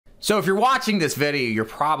So if you're watching this video, you're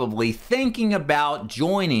probably thinking about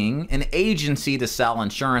joining an agency to sell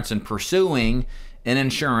insurance and pursuing an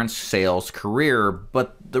insurance sales career.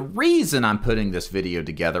 But the reason I'm putting this video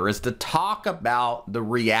together is to talk about the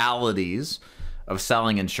realities of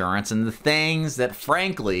selling insurance and the things that,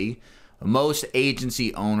 frankly, most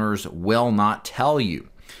agency owners will not tell you.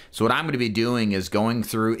 So what I'm going to be doing is going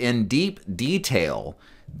through in deep detail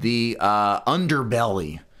the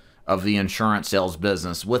underbelly of the insurance sales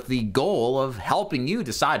business with the goal of helping you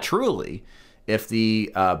decide truly if the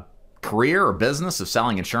career or business of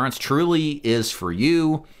selling insurance truly is for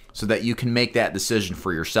you, so that you can make that decision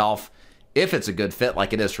for yourself if it's a good fit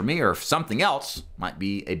like it is for me, or if something else might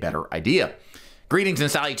be a better idea. Greetings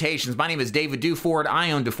and salutations. My name is David Duford.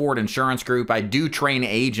 I own Duford Insurance Group. I do train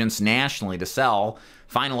agents nationally to sell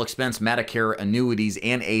final expense Medicare, annuities,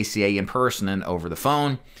 and ACA in person and over the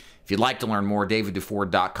phone. If you'd like to learn more,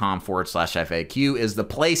 davidduford.com/FAQ is the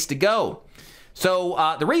place to go.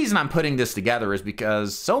 So the reason I'm putting this together is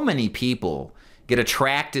because so many people get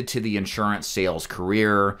attracted to the insurance sales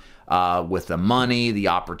career with the money, the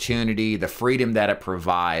opportunity, the freedom that it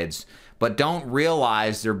provides, but don't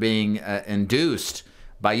realize they're being induced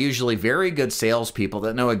by usually very good salespeople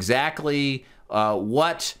that know exactly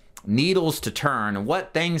what needles to turn and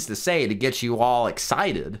what things to say to get you all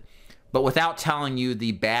excited, but without telling you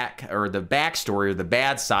the backstory or the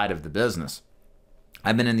bad side of the business.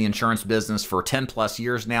 I've been in the insurance business for 10 plus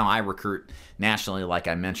years now. I recruit nationally, like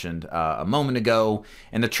I mentioned a moment ago.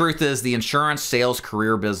 And the truth is, the insurance sales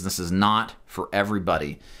career business is not for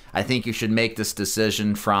everybody. I think you should make this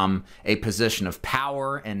decision from a position of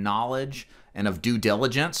power and knowledge and of due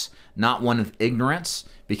diligence, not one of ignorance,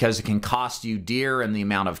 because it can cost you dear in the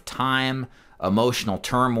amount of time, emotional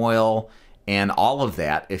turmoil, and all of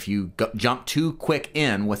that if you jump too quick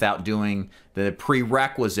in without doing the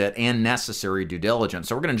prerequisite and necessary due diligence.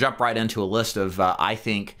 So we're going to jump right into a list of, I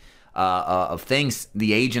think, of things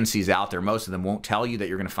the agencies out there, most of them won't tell you, that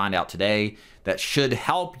you're going to find out today that should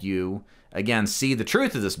help you, again, see the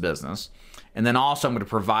truth of this business. And then also I'm going to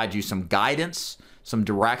provide you some guidance, some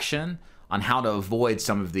direction on how to avoid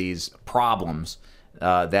some of these problems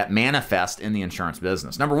that manifest in the insurance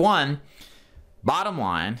business. Number one, bottom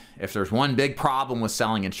line, if there's one big problem with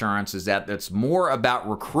selling insurance, is that it's more about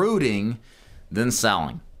recruiting than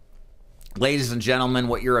selling. Ladies and gentlemen,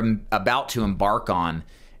 what you're about to embark on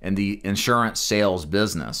in the insurance sales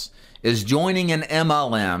business is joining an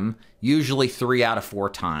MLM usually 3 out of 4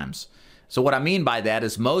 times. So what I mean by that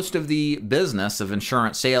is most of the business of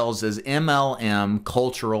insurance sales is MLM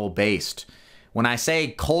cultural based. When I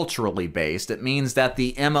say culturally based, it means that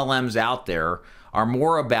the MLMs out there are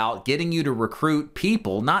more about getting you to recruit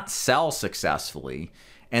people, not sell successfully,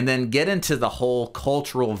 and then get into the whole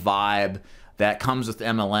cultural vibe that comes with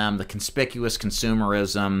MLM, the conspicuous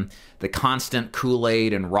consumerism, the constant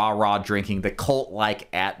Kool-Aid and rah-rah drinking, the cult-like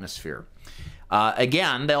atmosphere.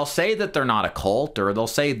 Again, they'll say that they're not a cult, or they'll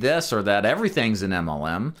say this or that, everything's an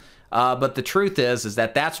MLM, but the truth is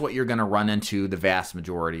that that's what you're going to run into the vast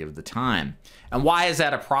majority of the time. And why is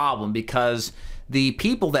that a problem? Because the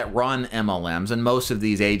people that run MLMs, and most of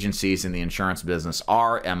these agencies in the insurance business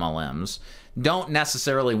are MLMs, don't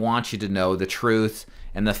necessarily want you to know the truth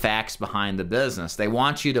and the facts behind the business. They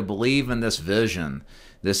want you to believe in this vision,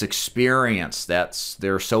 this experience that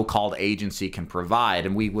their so-called agency can provide.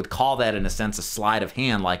 And we would call that, in a sense, a sleight of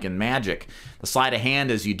hand, like in magic. The sleight of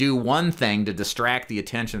hand is you do one thing to distract the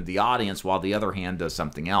attention of the audience while the other hand does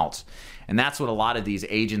something else. And that's what a lot of these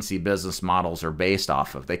agency business models are based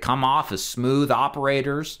off of. They come off as smooth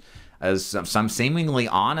operators, as some seemingly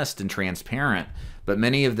honest and transparent, but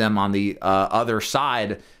many of them on the other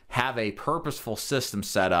side have a purposeful system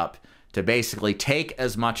set up to basically take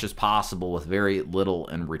as much as possible with very little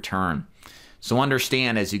in return. So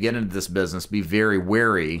understand, as you get into this business, be very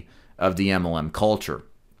wary of the MLM culture.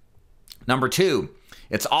 Number two,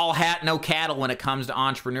 it's all hat, no cattle when it comes to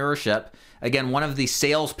entrepreneurship. Again, one of the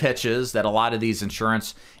sales pitches that a lot of these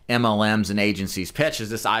insurance MLMs and agencies pitch is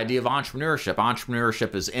this idea of entrepreneurship.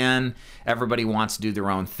 Entrepreneurship is in. Everybody wants to do their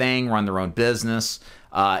own thing, run their own business,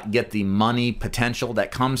 get the money potential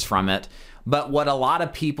that comes from it. But what a lot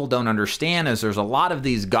of people don't understand is there's a lot of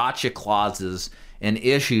these gotcha clauses and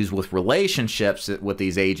issues with relationships with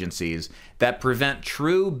these agencies that prevent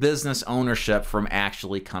true business ownership from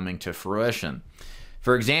actually coming to fruition.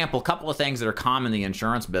 For example, a couple of things that are common in the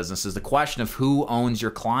insurance business is the question of who owns your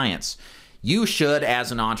clients. You should,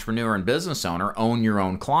 as an entrepreneur and business owner, own your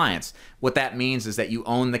own clients. What that means is that you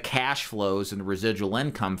own the cash flows and the residual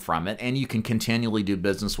income from it, and you can continually do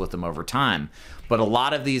business with them over time. But a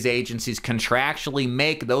lot of these agencies contractually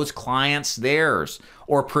make those clients theirs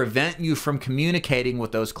or prevent you from communicating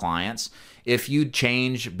with those clients if you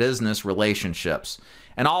change business relationships.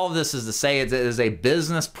 And all of this is to say it is a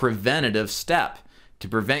business preventative step to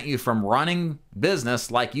prevent you from running business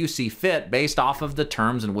like you see fit based off of the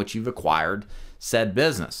terms in which you've acquired said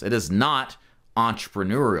business. It is not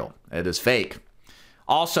entrepreneurial. It is fake.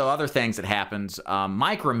 Also, other things that happens,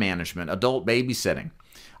 micromanagement, adult babysitting.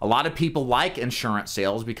 A lot of people like insurance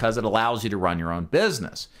sales because it allows you to run your own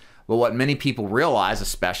business. But what many people realize,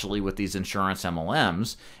 especially with these insurance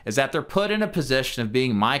MLMs, is that they're put in a position of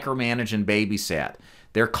being micromanaged and babysat.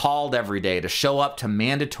 They're called every day to show up to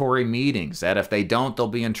mandatory meetings that if they don't, they'll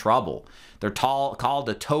be in trouble. They're called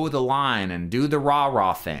to toe the line and do the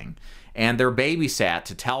rah-rah thing. And they're babysat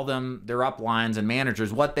to tell them, their uplines and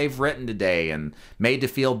managers, what they've written today and made to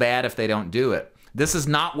feel bad if they don't do it. This is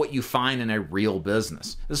not what you find in a real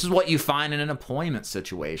business. This is what you find in an employment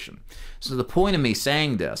situation. So the point of me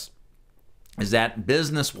saying this is that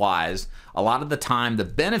business-wise, a lot of the time, the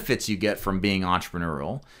benefits you get from being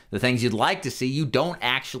entrepreneurial, the things you'd like to see, you don't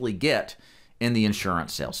actually get in the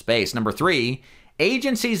insurance sales space. Number 3,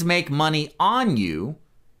 agencies make money on you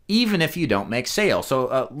even if you don't make sales. So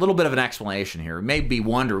a little bit of an explanation here. You may be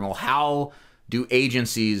wondering, well, how do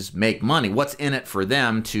agencies make money? What's in it for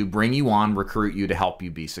them to bring you on, recruit you to help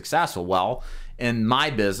you be successful? Well, in my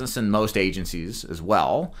business and most agencies as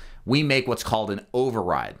well, we make what's called an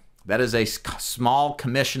override. That is a small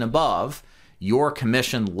commission above your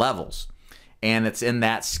commission levels. And it's in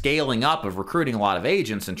that scaling up of recruiting a lot of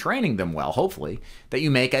agents and training them well, hopefully, that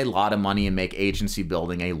you make a lot of money and make agency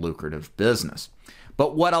building a lucrative business.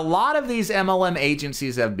 But what a lot of these MLM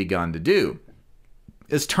agencies have begun to do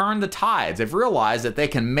is turn the tides. They've realized that they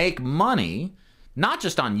can make money, not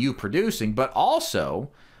just on you producing, but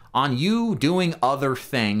also on you doing other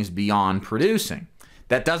things beyond producing.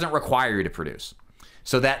 That doesn't require you to produce.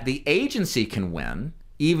 So that the agency can win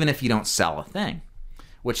even if you don't sell a thing,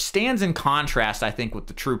 which stands in contrast, I think, with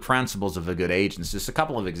the true principles of a good agency. Just a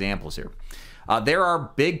couple of examples here. There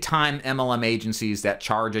are big-time MLM agencies that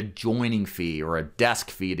charge a joining fee or a desk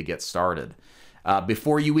fee to get started.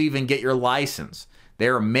 Before you even get your license,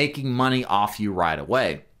 they're making money off you right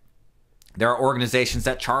away. There are organizations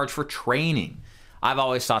that charge for training. I've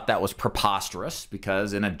always thought that was preposterous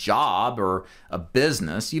because in a job or a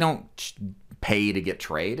business, you don't pay to get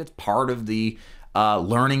trained. It's part of the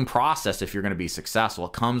learning process if you're going to be successful.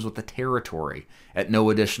 It comes with the territory at no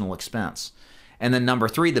additional expense. And then number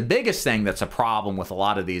 3, the biggest thing that's a problem with a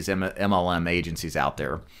lot of these MLM agencies out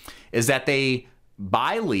there is that they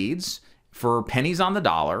buy leads for pennies on the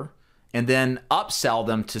dollar and then upsell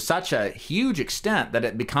them to such a huge extent that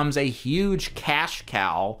it becomes a huge cash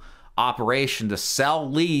cow operation to sell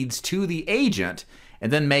leads to the agent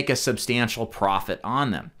and then make a substantial profit on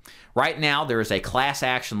them. Right now, there is a class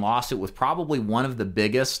action lawsuit with probably one of the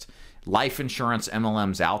biggest life insurance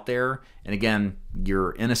MLMs out there. And again,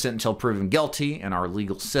 you're innocent until proven guilty in our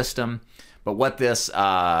legal system. But what this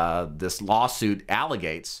lawsuit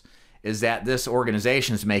allegates is that this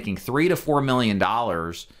organization is making $3 to $4 million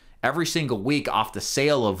every single week off the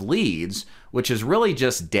sale of leads, which is really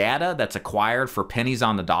just data that's acquired for pennies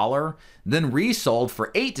on the dollar, then resold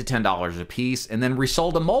for $8 to $10 a piece, and then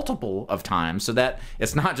resold a multiple of times so that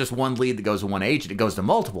it's not just one lead that goes to one agent, it goes to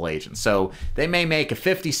multiple agents. So they may make a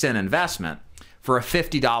 50-cent investment for a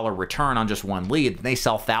 $50 return on just one lead. They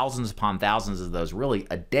sell thousands upon thousands of those really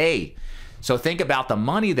a day. So think about the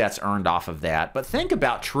money that's earned off of that, but think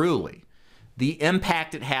about truly the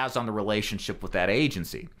impact it has on the relationship with that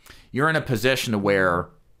agency. You're in a position to where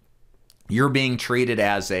you're being treated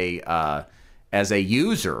as a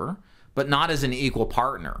user, but not as an equal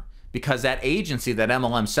partner, because that agency, that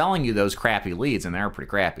MLM selling you those crappy leads, and they're pretty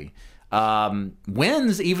crappy,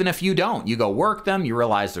 wins even if you don't. You go work them, you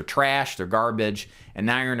realize they're trash, they're garbage, and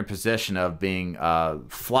now you're in a position of being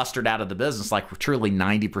flustered out of the business like truly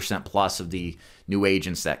 90% plus of the new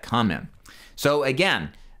agents that come in. So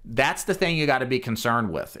again, that's the thing you got to be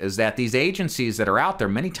concerned with, is that these agencies that are out there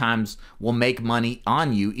many times will make money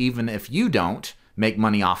on you even if you don't make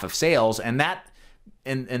money off of sales. And that,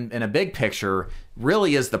 in a big picture,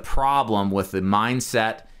 really is the problem with the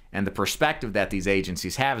mindset and the perspective that these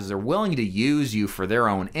agencies have, is they're willing to use you for their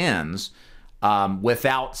own ends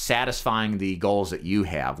without satisfying the goals that you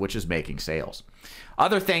have, which is making sales.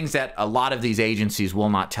 Other things that a lot of these agencies will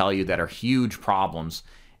not tell you that are huge problems,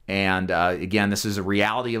 and again, this is a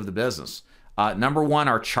reality of the business. Number 1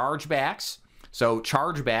 are chargebacks. So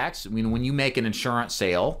chargebacks, I mean, when you make an insurance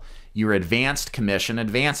sale, your advanced commission,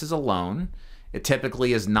 advance is a loan. It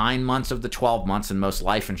typically is 9 months of the 12 months in most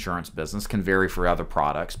life insurance business, can vary for other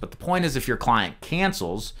products. But the point is, if your client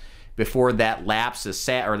cancels before that lapse is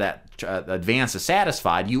advance is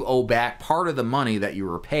satisfied, you owe back part of the money that you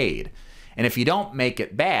were paid. And if you don't make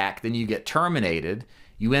it back, then you get terminated.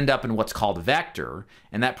 You end up in what's called vector,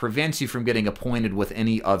 and that prevents you from getting appointed with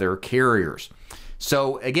any other carriers.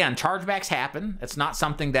 So again, chargebacks happen. It's not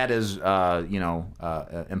something that is,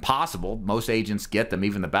 impossible. Most agents get them,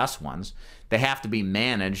 even the best ones. They have to be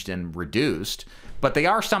managed and reduced, but they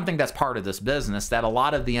are something that's part of this business that a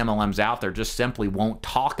lot of the MLMs out there just simply won't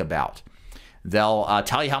talk about. They'll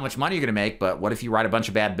tell you how much money you're going to make, but what if you write a bunch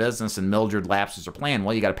of bad business and Mildred lapses her plan?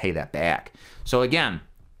 Well, you got to pay that back. So again,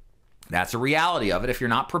 that's a reality of it. If you're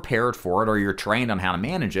not prepared for it or you're trained on how to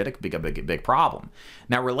manage it, it could be a big problem.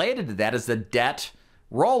 Now, related to that is the debt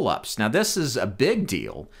roll-ups. Now, this is a big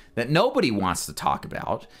deal that nobody wants to talk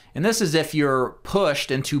about, and this is if you're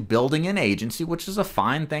pushed into building an agency, which is a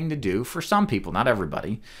fine thing to do for some people, not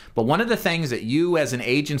everybody. But one of the things that you as an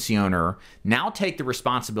agency owner now take the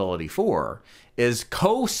responsibility for is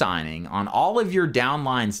co-signing on all of your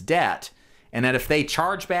downline's debt, and that if they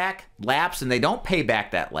charge back, lapse, and they don't pay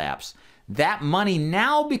back that lapse, that money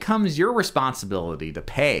now becomes your responsibility to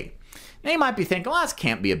pay. Now, you might be thinking, well, this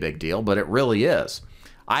can't be a big deal, but it really is.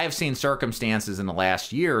 I have seen circumstances in the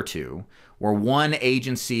last year or two where one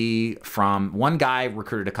guy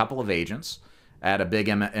recruited a couple of agents at a big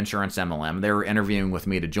insurance MLM. They were interviewing with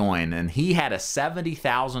me to join, and he had a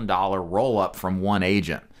 $70,000 roll-up from one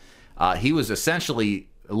agent. He was essentially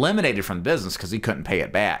eliminated from the business because he couldn't pay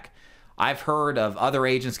it back. I've heard of other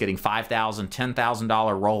agents getting $5,000,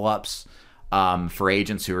 $10,000 roll-ups for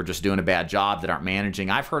agents who are just doing a bad job that aren't managing.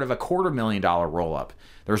 I've heard of a $250,000 roll-up.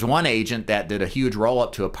 There's one agent that did a huge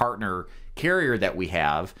roll-up to a partner carrier that we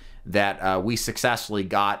have that we successfully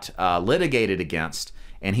got litigated against,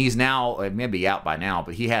 and he's now, maybe out by now,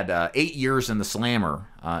 but he had 8 years in the slammer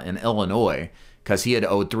in Illinois because he had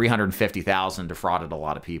owed $350,000, defrauded a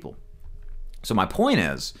lot of people. So my point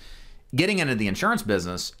is, getting into the insurance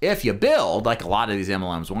business, if you build, like a lot of these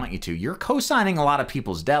MLMs want you to, you're co-signing a lot of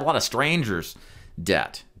people's debt, a lot of strangers'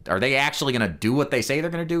 debt. Are they actually going to do what they say they're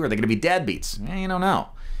going to do? Or are they going to be deadbeats? You don't know.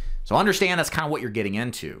 So understand that's kind of what you're getting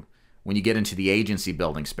into when you get into the agency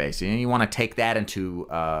building space. You want to take that into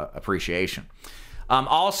appreciation.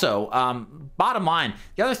 Bottom line,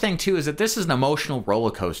 the other thing too is that this is an emotional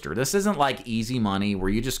roller coaster. This isn't like easy money where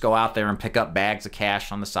you just go out there and pick up bags of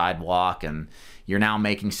cash on the sidewalk and you're now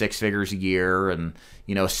making 6 figures a year and,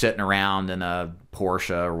 sitting around in a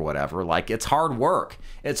Porsche or whatever. Like, it's hard work.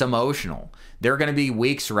 It's emotional. There are going to be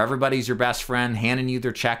weeks where everybody's your best friend handing you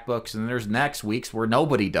their checkbooks, and there's next weeks where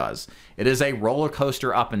nobody does. It is a roller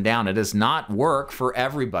coaster up and down. It is not work for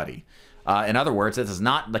everybody. In other words, it is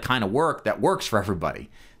not the kind of work that works for everybody.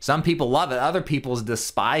 Some people love it. Other people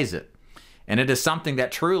despise it. And it is something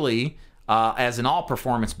that truly, as in all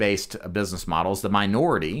performance-based business models, the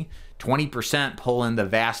minority, 20% pull in the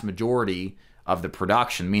vast majority of the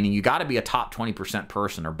production, meaning you got to be a top 20%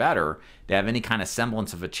 person or better to have any kind of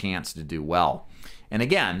semblance of a chance to do well. And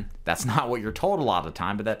again, that's not what you're told a lot of the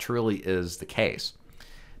time, but that truly is the case.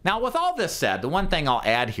 Now, with all this said, the one thing I'll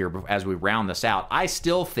add here as we round this out, I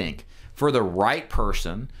still think for the right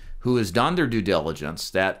person who has done their due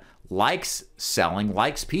diligence, that likes selling,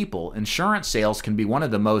 likes people, insurance sales can be one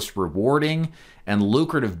of the most rewarding and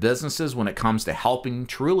lucrative businesses when it comes to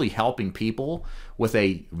truly helping people with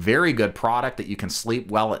a very good product that you can sleep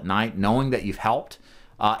well at night knowing that you've helped,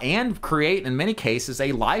 and create, in many cases,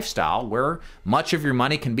 a lifestyle where much of your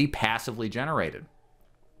money can be passively generated.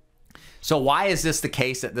 So why is this the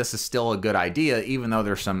case that this is still a good idea, even though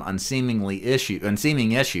there's some unseeming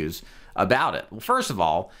issues about it? Well, first of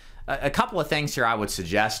all, a couple of things here I would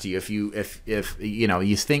suggest to you if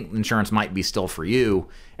you think insurance might be still for you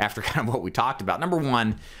after kind of what we talked about. Number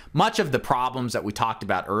one, much of the problems that we talked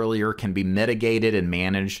about earlier can be mitigated and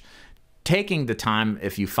managed taking the time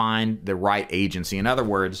if you find the right agency. In other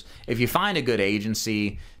words, if you find a good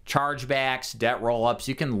agency, chargebacks, debt roll-ups,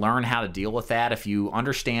 you can learn how to deal with that. If you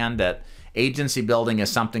understand that agency building is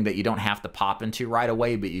something that you don't have to pop into right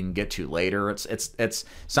away, but you can get to later. It's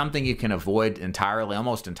something you can avoid entirely,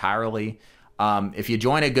 almost entirely. If you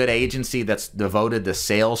join a good agency that's devoted to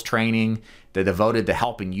sales training, they're devoted to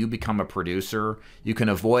helping you become a producer, you can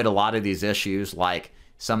avoid a lot of these issues like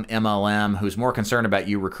some MLM who's more concerned about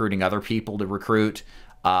you recruiting other people to recruit,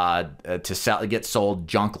 to get sold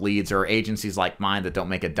junk leads, or agencies like mine that don't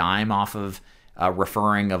make a dime off of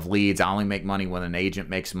referring of leads. I only make money when an agent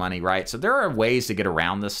makes money, right? So there are ways to get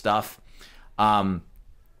around this stuff.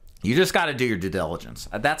 You just got to do your due diligence.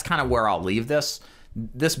 That's kind of where I'll leave this.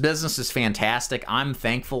 This business is fantastic. I'm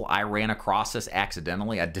thankful I ran across this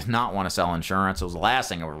accidentally. I did not want to sell insurance. It was the last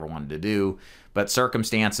thing I ever wanted to do, but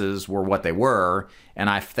circumstances were what they were, and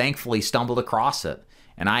I thankfully stumbled across it.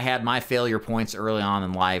 And I had my failure points early on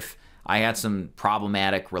in life. I had some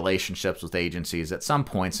problematic relationships with agencies at some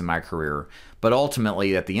points in my career, but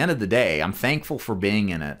ultimately, at the end of the day, I'm thankful for being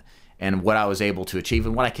in it and what I was able to achieve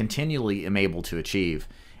and what I continually am able to achieve.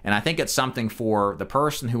 And I think it's something for the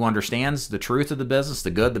person who understands the truth of the business, the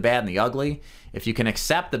good, the bad, and the ugly. If you can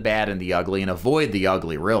accept the bad and the ugly and avoid the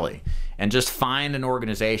ugly, really, and just find an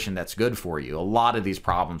organization that's good for you, a lot of these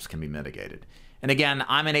problems can be mitigated. And again,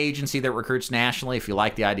 I'm an agency that recruits nationally. If you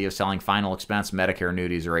like the idea of selling final expense, Medicare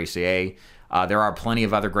annuities, or ACA, there are plenty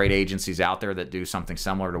of other great agencies out there that do something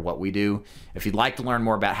similar to what we do. If you'd like to learn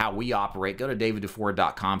more about how we operate, go to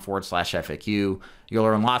davidduford.com/FAQ. You'll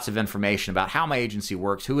learn lots of information about how my agency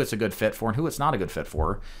works, who it's a good fit for, and who it's not a good fit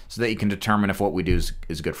for, so that you can determine if what we do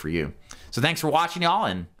is good for you. So thanks for watching, y'all,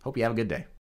 and hope you have a good day.